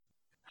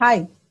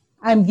Hi,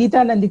 I'm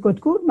Geeta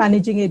Nandikotkur,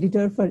 Managing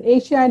Editor for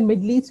Asia and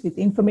Middle East with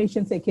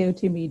Information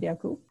Security Media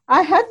Group.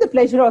 I had the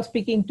pleasure of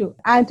speaking to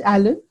Ant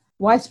Allen,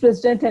 Vice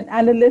President and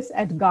Analyst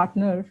at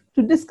Gartner,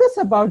 to discuss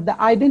about the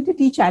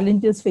identity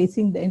challenges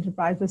facing the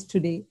enterprises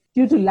today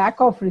due to lack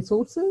of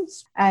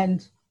resources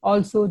and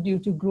also due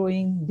to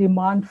growing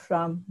demand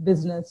from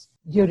business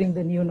during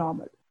the new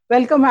normal.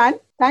 Welcome,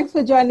 Ant. Thanks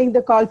for joining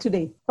the call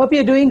today. Hope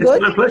you're doing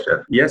good. It's my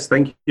pleasure. Yes,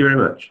 thank you very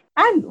much.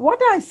 And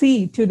what I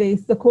see today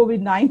is the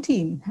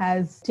COVID-19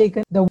 has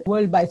taken the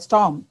world by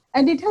storm.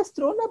 And it has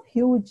thrown up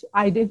huge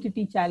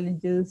identity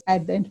challenges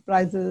at the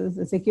enterprises,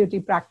 the security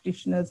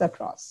practitioners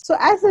across. So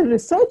as a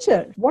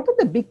researcher, what are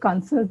the big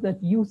concerns that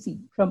you see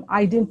from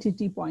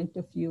identity point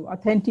of view,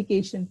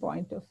 authentication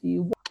point of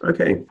view?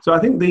 Okay, so I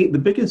think the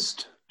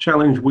biggest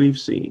challenge we've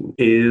seen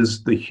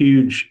is the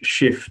huge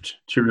shift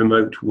to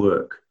remote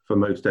work for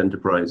most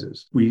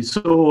enterprises. We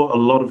saw a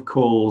lot of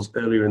calls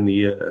earlier in the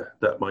year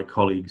that my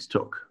colleagues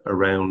took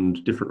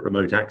around different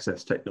remote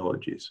access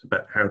technologies,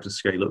 about how to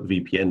scale up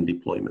VPN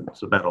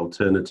deployments, about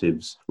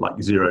alternatives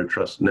like zero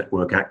trust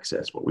network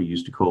access, what we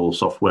used to call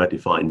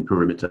software-defined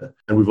perimeter.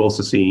 And we've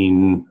also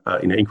seen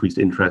increased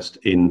interest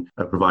in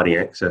providing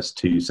access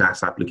to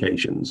SaaS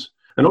applications.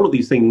 And all of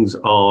these things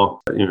are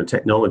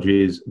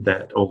technologies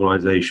that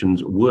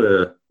organizations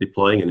were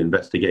deploying and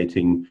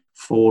investigating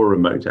for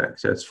remote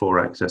access, for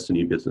access to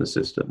new business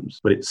systems.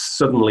 But it's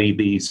suddenly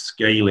the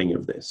scaling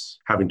of this,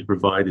 having to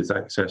provide this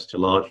access to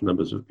large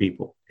numbers of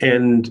people.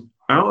 And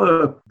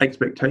our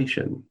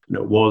expectation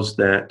was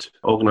that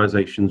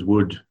organizations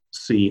would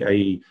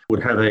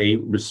have a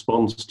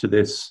response to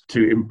this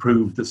to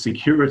improve the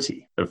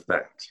security of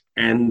that.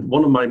 And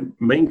one of my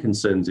main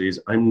concerns is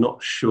I'm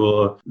not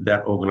sure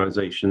that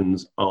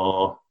organizations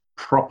are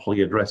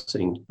properly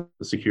addressing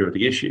the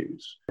security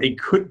issues. It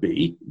could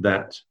be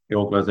that the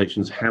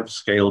organizations have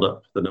scaled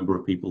up the number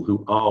of people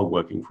who are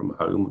working from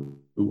home,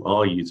 who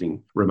are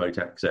using remote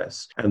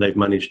access, and they've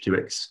managed to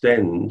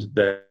extend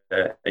their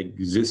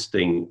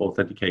existing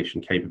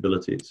authentication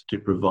capabilities to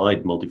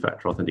provide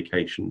multi-factor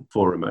authentication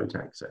for remote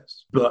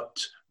access.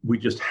 But we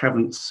just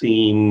haven't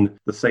seen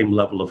the same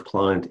level of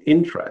client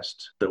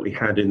interest that we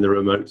had in the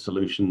remote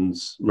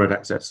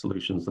access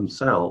solutions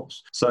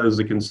themselves. So there's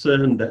a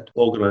concern that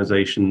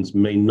organizations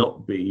may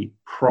not be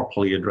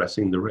properly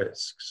addressing the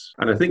risks.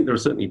 And I think there are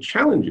certainly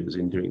challenges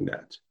in doing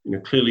that.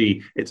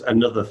 Clearly, it's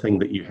another thing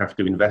that you have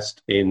to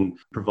invest in.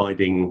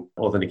 Providing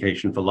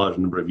authentication for a large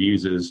number of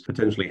users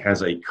potentially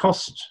has a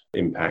cost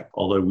impact,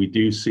 although we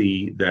do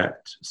see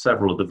that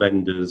several of the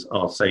vendors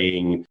are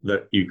saying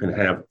that you can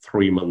have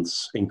 3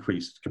 months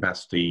increased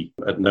capacity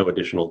at no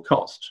additional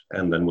cost,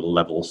 and then we'll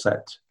level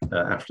set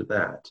after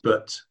that.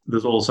 But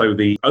there's also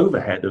the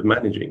overhead of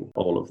managing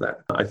all of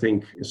that. I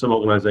think some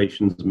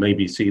organizations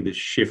maybe see this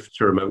shift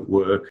to remote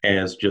work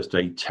as just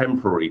a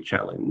temporary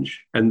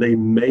challenge, and they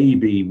may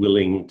be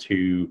willing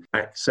to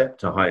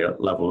accept a higher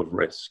level of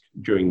risk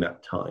during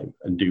that time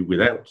and do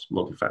without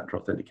multi-factor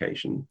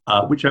authentication,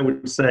 which I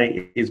would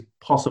say is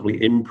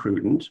possibly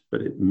imprudent,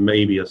 but it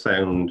may be a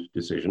sound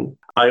decision.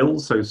 I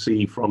also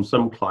see from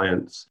some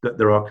clients that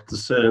there are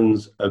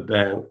concerns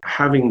about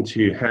having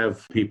to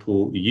have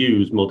people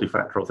use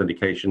multi-factor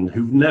authentication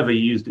who've never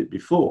used it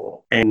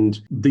before. And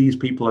these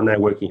people are now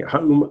working at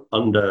home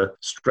under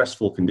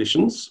stressful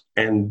conditions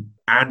and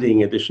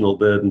adding additional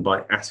burden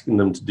by asking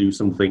them to do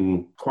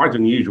something quite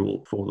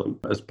unusual for them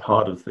as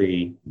part of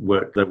their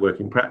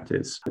working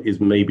practice is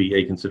maybe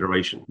a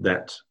consideration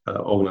that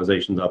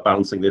organizations are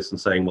balancing this and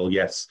saying, well,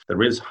 yes,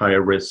 there is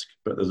higher risk,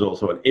 but there's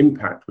also an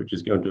impact which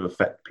is going to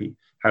affect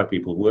how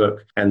people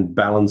work, and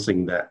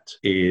balancing that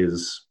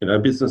is a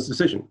business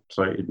decision.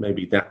 So it may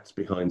be that's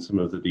behind some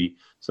of the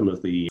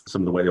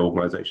way the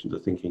organizations are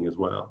thinking as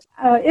well.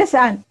 Yes,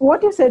 and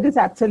what you said is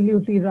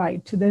absolutely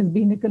right. There's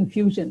been a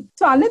confusion.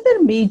 So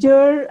another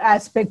major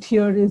aspect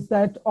here is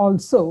that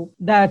also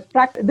that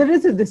there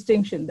is a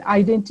distinction, the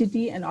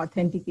identity and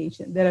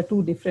authentication. There are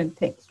two different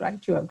things, right?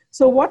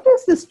 So what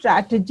is the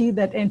strategy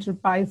that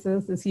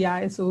enterprises, the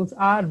CISOs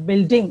are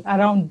building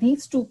around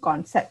these two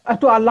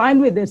concepts to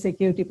align with their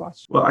security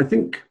posture? Well, I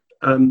think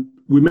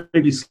we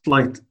maybe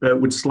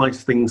would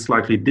slice things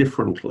slightly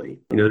differently.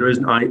 There is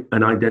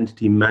an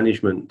identity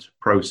management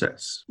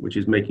process, which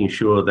is making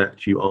sure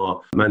that you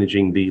are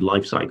managing the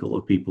life cycle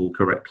of people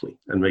correctly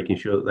and making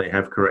sure that they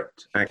have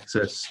correct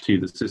access to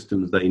the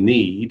systems they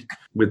need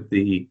with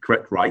the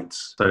correct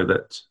rights so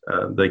that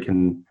they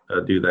can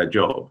do their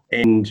job.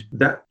 And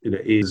that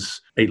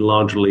is a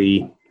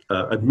largely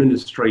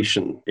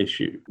administration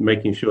issue,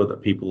 making sure that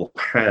people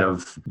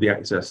have the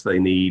access they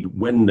need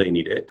when they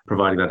need it,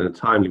 providing that in a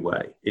timely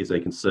way is a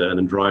concern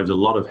and drives a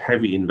lot of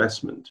heavy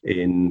investment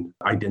in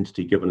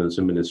identity governance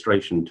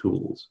administration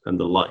tools and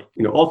the like.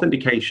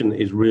 Authentication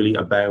is really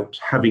about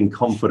having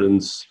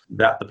confidence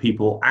that the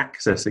people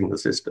accessing the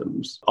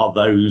systems are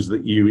those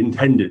that you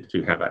intended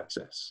to have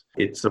access.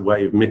 It's a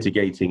way of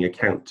mitigating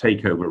account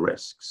takeover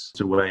risks.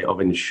 It's a way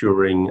of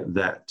ensuring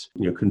that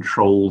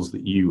controls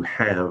that you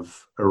have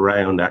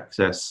around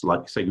access,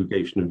 like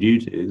segregation of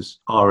duties,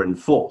 are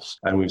enforced.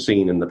 And we've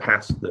seen in the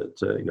past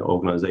that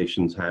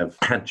organizations have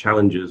had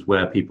challenges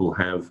where people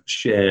have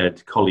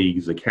shared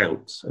colleagues'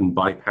 accounts and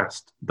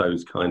bypassed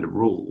those kind of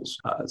rules.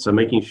 So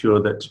making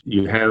sure that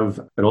you have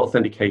an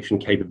authentication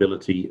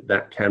capability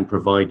that can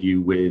provide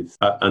you with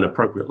an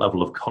appropriate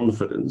level of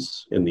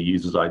confidence in the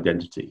user's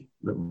identity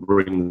that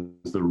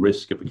brings the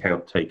risk of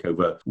account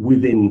takeover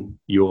within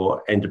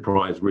your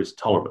enterprise risk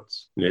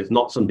tolerance. It's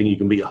not something you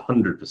can be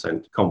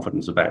 100%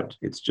 confident about.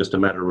 It's just a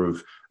matter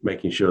of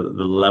making sure that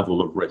the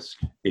level of risk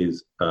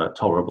is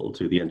tolerable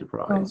to the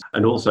enterprise.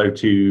 And also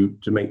to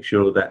make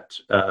sure that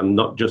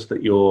not just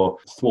that you're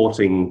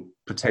thwarting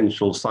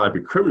potential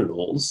cyber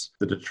criminals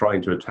that are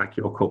trying to attack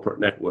your corporate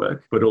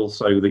network, but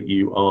also that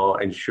you are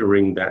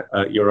ensuring that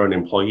your own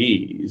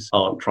employees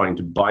aren't trying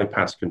to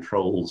bypass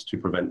controls to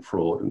prevent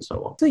fraud and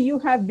so on. So you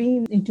have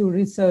been into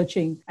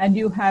researching and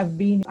you have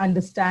been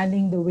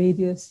understanding the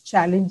various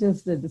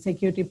challenges that the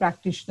security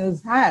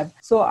practitioners have.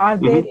 So are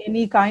there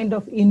any kind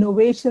of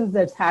innovations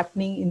that's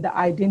happening in the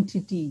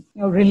identity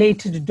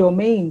related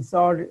domains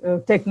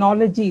or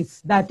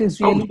technologies that is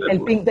really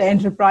helping the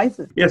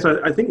enterprises? Yes,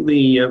 I think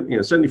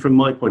certainly from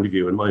my point of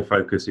view, and my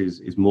focus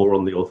is more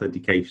on the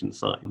authentication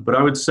side. But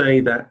I would say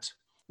that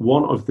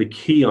one of the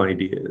key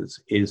ideas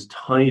is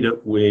tied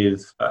up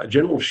with a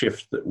general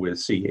shift that we're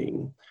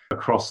seeing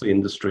across the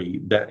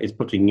industry that is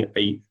putting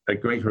a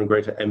greater and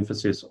greater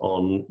emphasis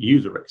on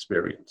user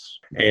experience.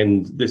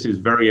 And this is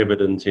very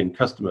evident in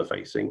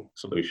customer-facing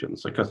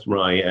solutions. So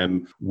customer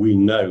IAM, we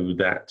know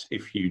that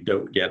if you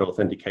don't get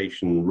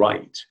authentication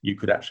right, you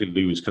could actually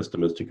lose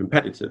customers to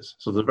competitors.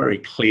 So there's a very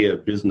clear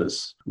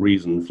business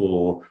reason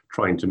for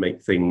trying to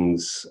make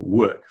things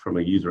work from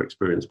a user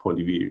experience point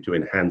of view to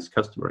enhance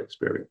customer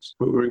experience.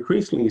 But we're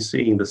increasingly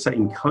seeing the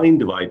same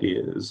kind of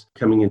ideas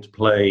coming into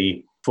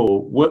play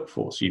for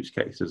workforce use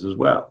cases as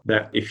well.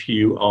 That if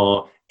you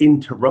are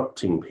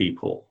interrupting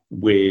people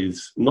with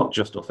not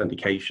just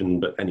authentication,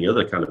 but any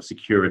other kind of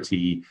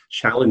security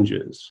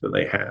challenges that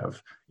they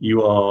have,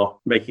 you are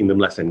making them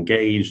less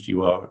engaged,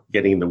 you are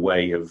getting in the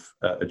way of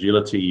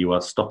agility, you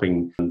are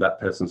stopping that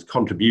person's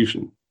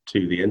contribution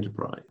to the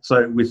enterprise.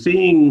 So we're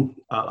seeing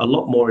a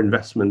lot more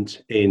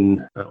investment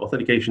in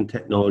authentication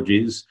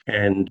technologies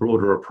and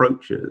broader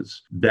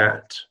approaches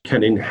that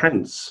can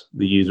enhance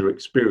the user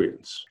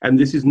experience. And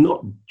this is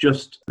not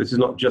just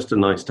a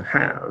nice to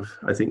have.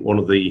 I think one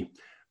of the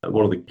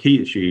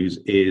key issues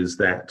is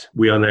that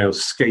we are now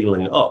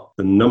scaling up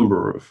the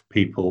number of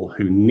people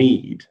who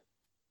need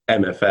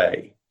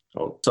MFA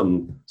or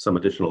some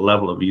additional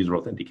level of user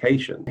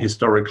authentication.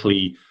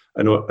 Historically,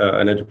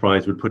 an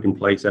enterprise would put in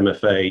place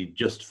MFA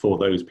just for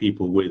those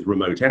people with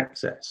remote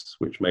access,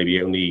 which may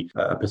be only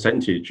a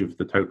percentage of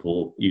the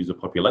total user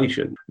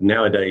population.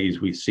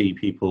 Nowadays, we see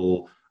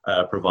people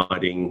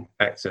providing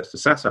access to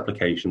SaaS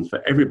applications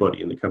for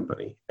everybody in the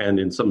company. And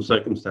in some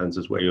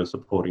circumstances where you're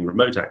supporting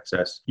remote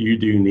access, you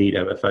do need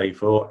MFA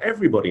for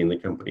everybody in the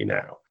company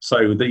now.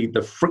 So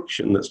the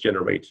friction that's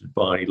generated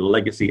by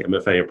legacy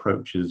MFA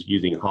approaches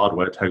using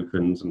hardware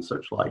tokens and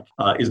such like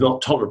is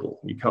not tolerable.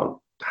 You can't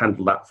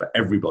handle that for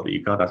everybody.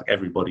 You can't ask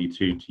everybody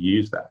to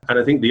use that. And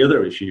I think the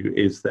other issue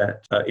is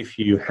that if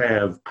you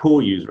have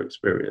poor user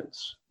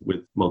experience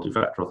with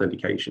multi-factor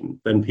authentication,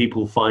 then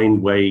people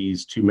find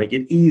ways to make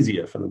it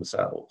easier for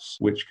themselves,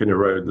 which can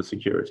erode the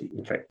security.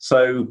 Okay.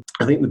 So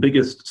I think the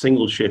biggest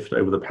single shift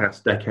over the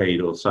past decade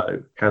or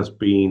so has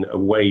been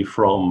away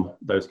from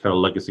those kind of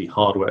legacy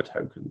hardware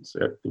tokens,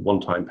 the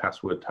one-time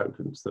password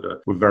tokens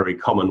that were very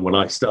common when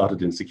I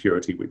started in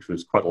security, which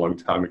was quite a long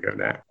time ago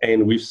now.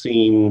 And we've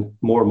seen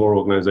more and more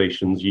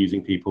organizations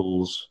using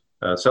people's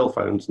cell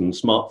phones and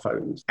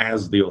smartphones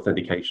as the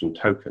authentication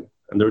token.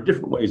 And there are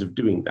different ways of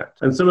doing that.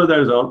 And some of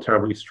those aren't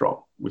terribly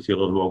strong. We see a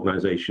lot of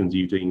organizations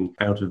using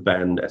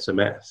out-of-band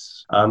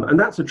SMS. And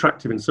that's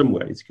attractive in some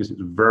ways because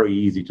it's very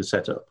easy to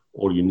set up.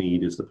 All you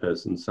need is the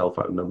person's cell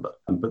phone number.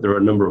 But there are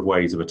a number of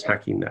ways of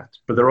attacking that.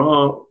 But there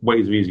are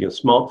ways of using a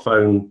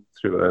smartphone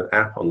through an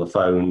app on the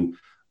phone,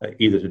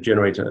 either to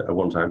generate a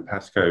one-time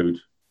passcode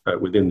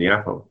within the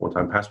app or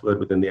one-time password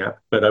within the app.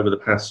 But over the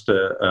past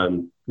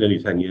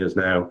nearly 10 years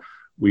now,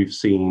 we've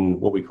seen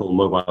what we call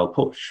mobile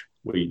push,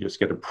 where you just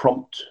get a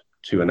prompt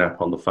to an app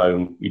on the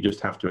phone. You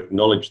just have to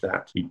acknowledge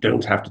that. You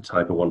don't have to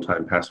type a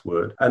one-time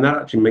password. And that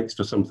actually makes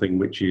for something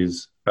which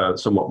is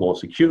somewhat more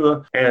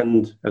secure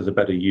and has a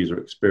better user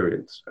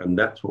experience. And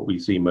that's what we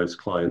see most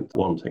clients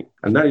wanting.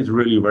 And that is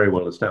really very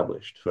well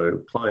established for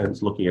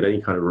clients looking at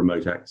any kind of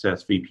remote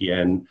access,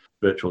 VPN,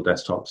 virtual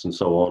desktops, and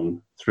so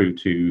on, through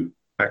to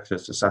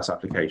access to SaaS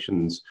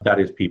applications. That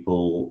is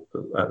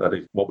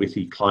what we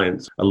see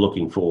clients are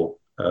looking for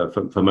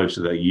most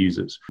of their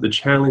users. The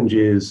challenge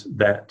is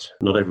that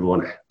not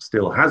everyone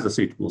still has a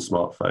suitable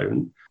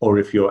smartphone, or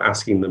if you're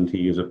asking them to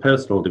use a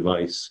personal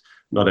device,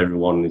 Not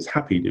everyone is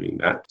happy doing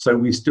that. So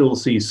we still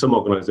see some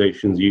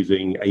organizations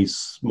using a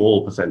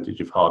small percentage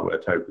of hardware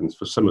tokens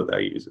for some of their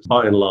users.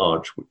 By and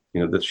large,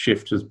 the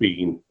shift has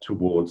been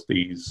towards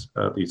these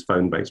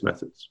phone-based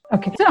methods.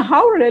 Okay. So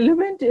how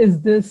relevant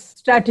is this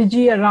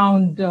strategy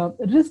around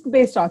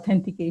risk-based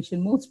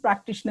authentication? Most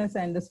practitioners,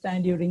 I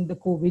understand, during the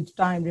COVID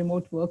time,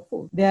 remote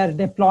workforce, they are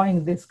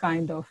deploying this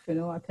kind of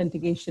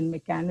authentication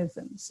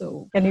mechanism.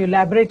 So can you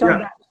elaborate on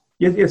that?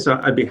 Yes,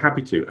 I'd be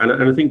happy to. And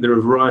I think there are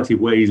a variety of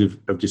ways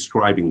of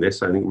describing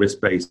this. I think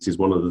risk-based is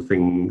one of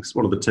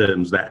the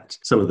terms that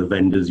some of the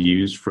vendors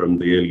use from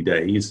the early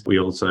days. We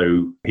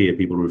also hear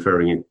people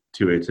referring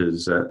to it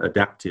as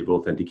adaptive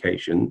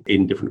authentication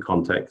in different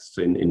contexts.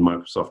 In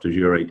Microsoft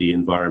Azure AD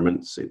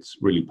environments, it's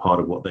really part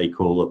of what they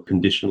call a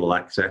conditional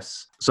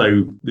access.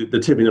 So the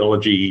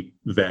terminology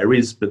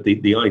varies, but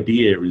the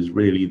idea is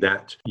really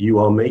that you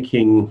are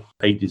making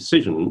a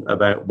decision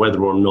about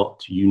whether or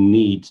not you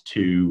need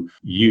to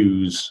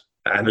use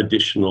an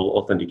additional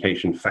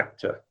authentication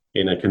factor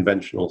in a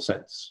conventional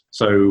sense.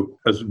 So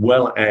as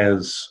well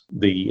as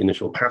the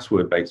initial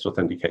password-based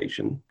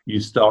authentication, you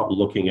start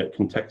looking at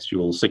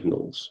contextual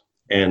signals.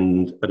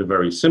 And at a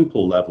very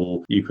simple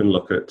level, you can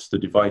look at the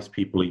device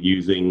people are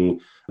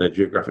using, their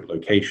geographic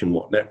location,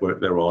 what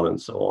network they're on,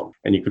 and so on.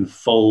 And you can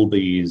fold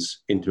these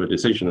into a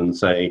decision and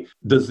say,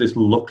 does this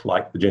look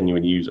like the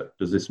genuine user?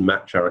 Does this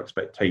match our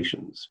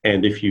expectations?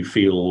 And if you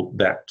feel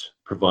that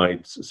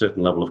provides a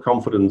certain level of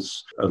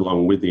confidence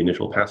along with the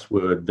initial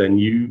password, then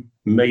you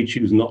may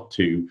choose not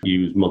to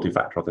use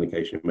multi-factor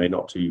authentication. You may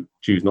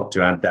choose not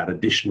to add that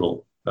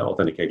additional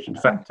authentication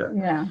factor.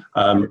 Yeah.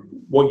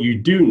 What you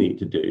do need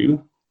to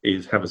do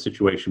is have a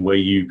situation where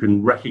you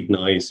can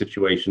recognize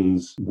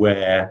situations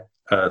where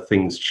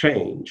things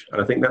change.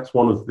 And I think that's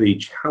one of the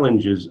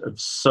challenges of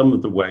some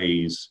of the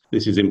ways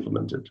this is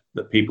implemented,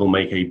 that people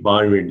make a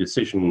binary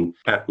decision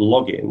at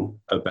login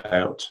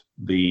about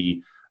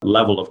the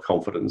level of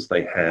confidence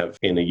they have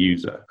in a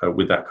user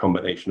with that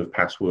combination of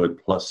password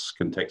plus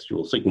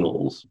contextual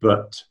signals.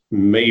 But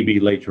maybe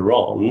later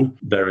on,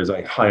 there is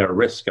a higher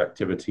risk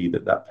activity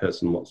that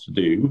person wants to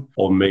do,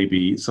 or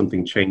maybe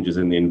something changes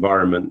in the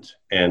environment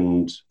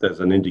and there's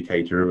an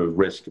indicator of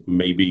risk,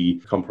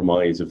 maybe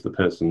compromise of the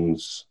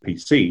person's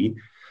PC.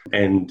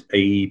 And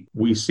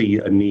we see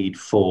a need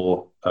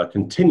for a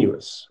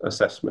continuous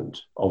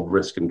assessment of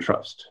risk and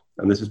trust.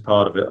 And this is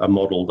part of a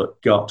model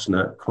that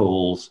Gartner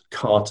calls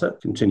CARTA,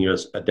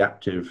 Continuous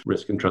Adaptive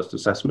Risk and Trust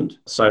Assessment.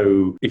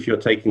 So if you're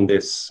taking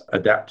this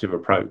adaptive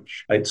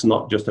approach, it's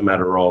not just a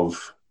matter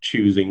of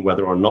choosing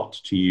whether or not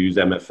to use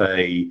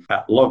MFA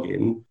at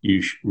login.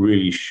 You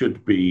really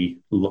should be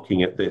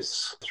looking at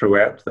this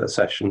throughout the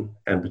session,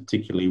 and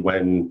particularly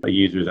when a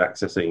user is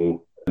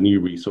accessing a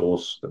new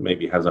resource that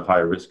maybe has a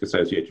higher risk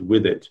associated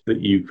with it, that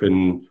you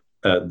can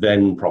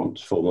then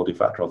prompt for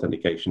multi-factor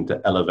authentication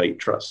to elevate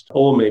trust.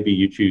 Or maybe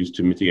you choose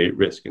to mitigate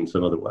risk in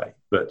some other way.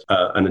 But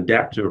an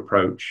adaptive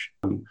approach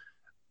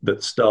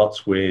that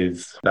starts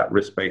with that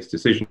risk-based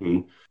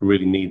decision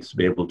really needs to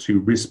be able to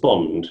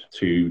respond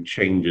to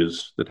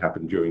changes that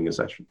happen during a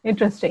session.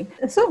 Interesting.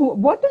 So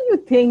what do you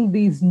think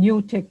these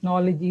new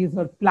technologies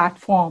or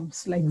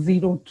platforms like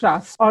Zero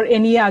Trust or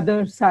any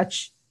other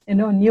such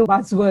new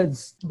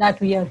buzzwords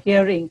that we are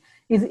hearing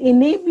is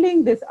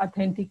enabling this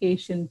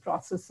authentication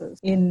processes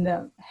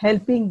in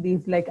helping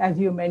these, like as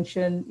you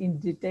mentioned, in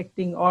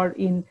detecting or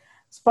in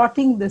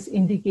spotting these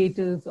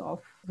indicators of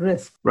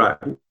risk? Right.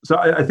 So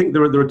I think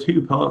there are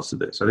two parts to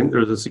this. I think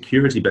there is a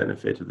security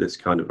benefit of this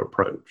kind of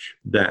approach,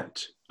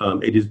 that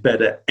it is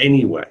better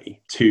anyway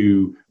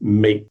to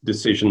make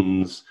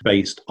decisions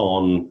based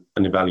on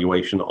an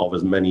evaluation of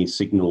as many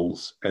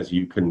signals as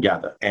you can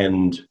gather.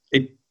 And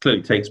it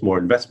clearly takes more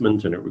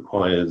investment and it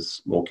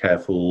requires more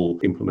careful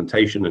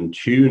implementation and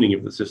tuning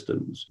of the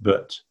systems.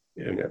 But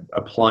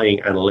applying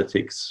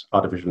analytics,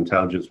 artificial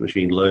intelligence,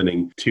 machine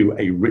learning to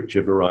a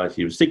richer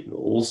variety of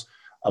signals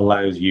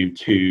allows you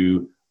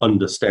to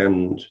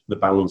understand the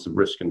balance of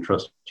risk and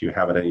trust you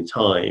have at any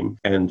time,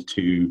 and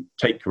to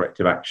take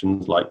corrective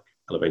actions like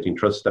elevating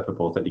trust, step-up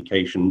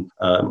authentication,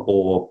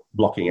 or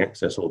blocking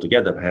access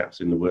altogether,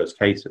 perhaps in the worst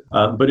cases.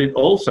 But it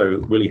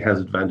also really has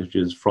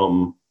advantages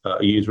from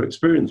a user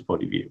experience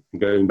point of view. And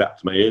going back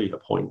to my earlier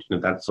point,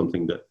 that's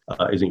something that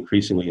is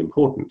increasingly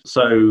important.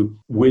 So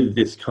with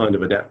this kind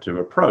of adaptive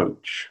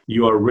approach,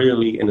 you are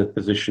really in a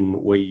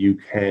position where you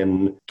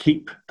can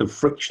keep the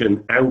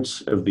friction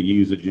out of the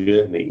user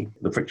journey,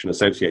 the friction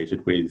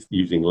associated with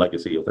using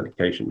legacy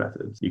authentication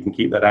methods. You can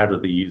keep that out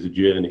of the user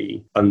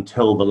journey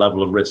until the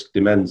level of risk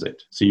demands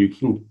it. So you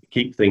can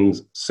keep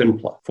things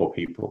simpler for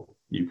people.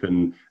 You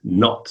can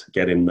not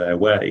get in their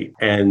way.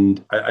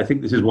 And I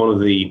think this is one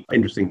of the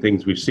interesting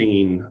things we've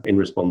seen in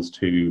response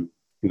to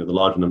the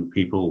larger number of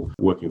people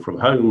working from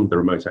home, the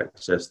remote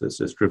access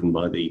that's driven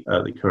by the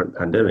current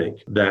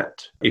pandemic,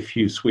 that if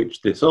you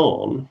switch this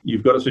on,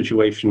 you've got a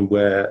situation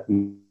where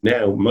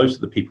now most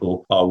of the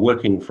people are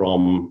working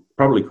from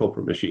probably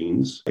corporate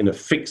machines, in a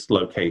fixed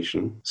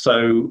location.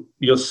 So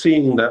you're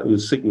seeing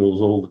those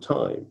signals all the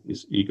time.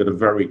 You've got a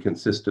very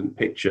consistent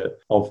picture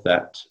of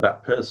that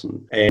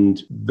person.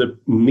 And the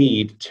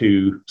need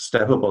to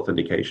step up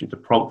authentication, to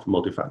prompt for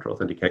multi-factor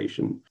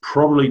authentication,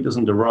 probably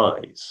doesn't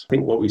arise. I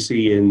think what we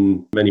see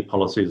in many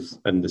policies,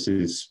 and this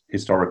is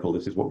historical,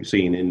 this is what we've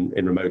seen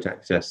in remote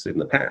access in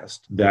the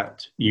past,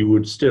 that you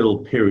would still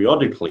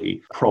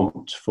periodically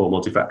prompt for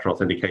multi-factor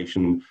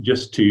authentication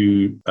just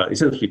to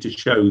essentially to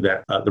show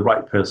that the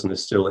right person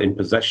is still in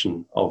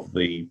possession of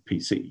the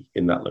PC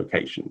in that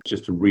location,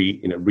 just to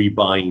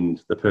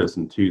rebind the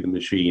person to the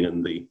machine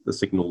and the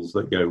signals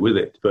that go with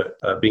it. But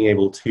being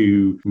able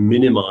to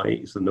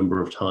minimize the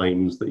number of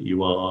times that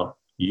you are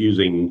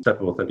using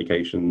step-up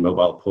authentication,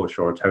 mobile push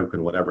or a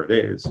token, whatever it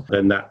is,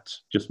 then that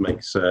just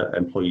makes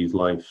employees'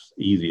 lives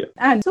easier.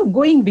 And so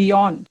going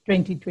beyond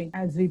 2020,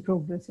 as we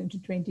progress into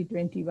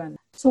 2021,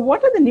 so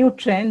what are the new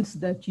trends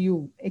that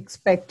you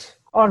expect,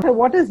 or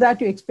what is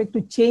that you expect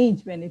to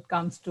change when it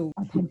comes to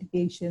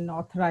authentication,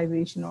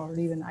 authorization, or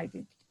even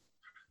identity?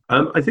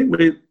 I think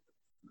we're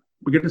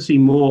going to see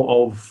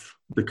more of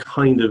the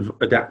kind of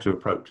adaptive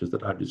approaches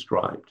that I've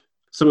described.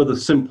 Some of the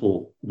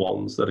simple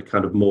ones that are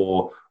kind of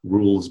more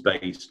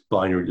rules-based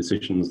binary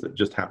decisions that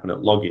just happen at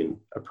login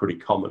are pretty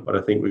common. But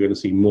I think we're going to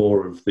see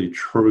more of the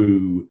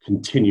true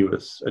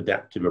continuous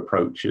adaptive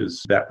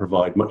approaches that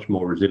provide much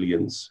more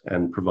resilience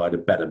and provide a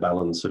better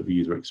balance of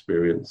user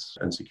experience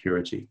and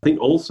security. I think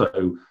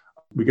also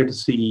we're going to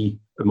see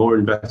a more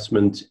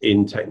investment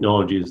in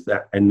technologies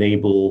that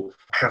enable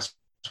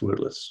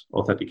passwordless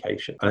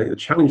authentication. I think the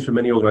challenge for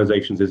many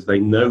organizations is they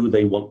know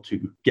they want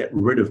to get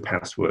rid of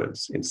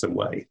passwords in some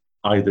way,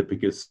 either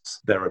because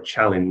they're a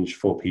challenge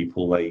for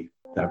people, they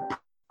have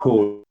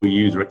poor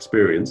user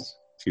experience,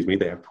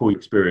 they have poor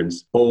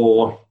experience,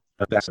 or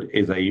that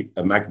is a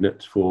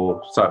magnet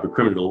for cyber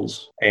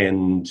criminals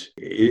and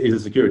is a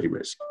security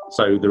risk.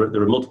 So there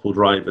are multiple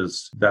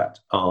drivers that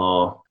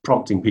are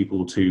prompting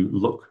people to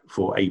look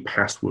for a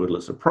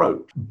passwordless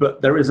approach,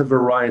 but there is a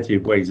variety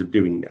of ways of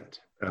doing that.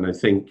 And I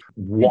think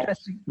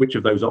which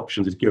of those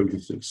options is going to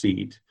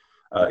succeed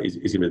is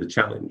going to be the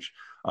challenge.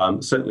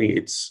 Certainly,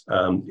 it's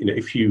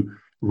if you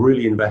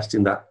really invest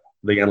in the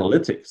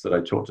analytics that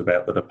I talked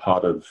about that are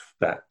part of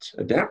that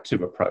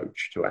adaptive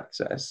approach to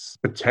access,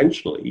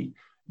 potentially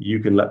you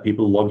can let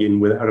people log in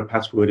without a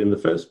password in the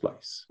first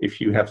place.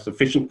 If you have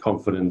sufficient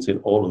confidence in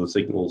all of the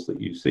signals that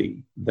you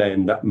see,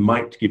 then that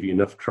might give you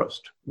enough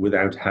trust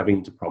without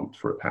having to prompt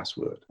for a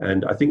password.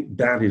 And I think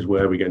that is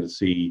where we're going to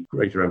see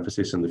greater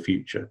emphasis in the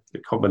future, the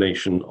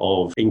combination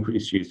of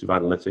increased use of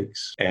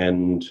analytics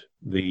and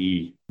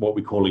what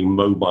we're calling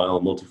mobile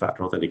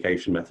multi-factor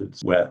authentication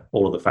methods, where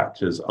all of the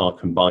factors are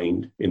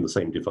combined in the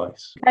same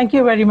device. Thank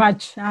you very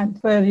much, and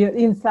for your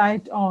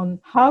insight on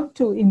how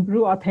to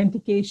improve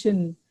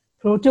authentication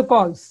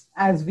protocols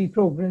as we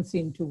progress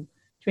into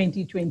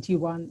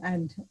 2021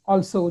 and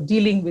also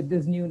dealing with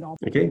this new norm.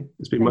 Okay,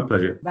 it's been my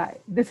pleasure. Bye.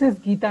 This is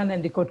Geeta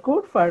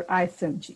Nandikotkar for ISMG.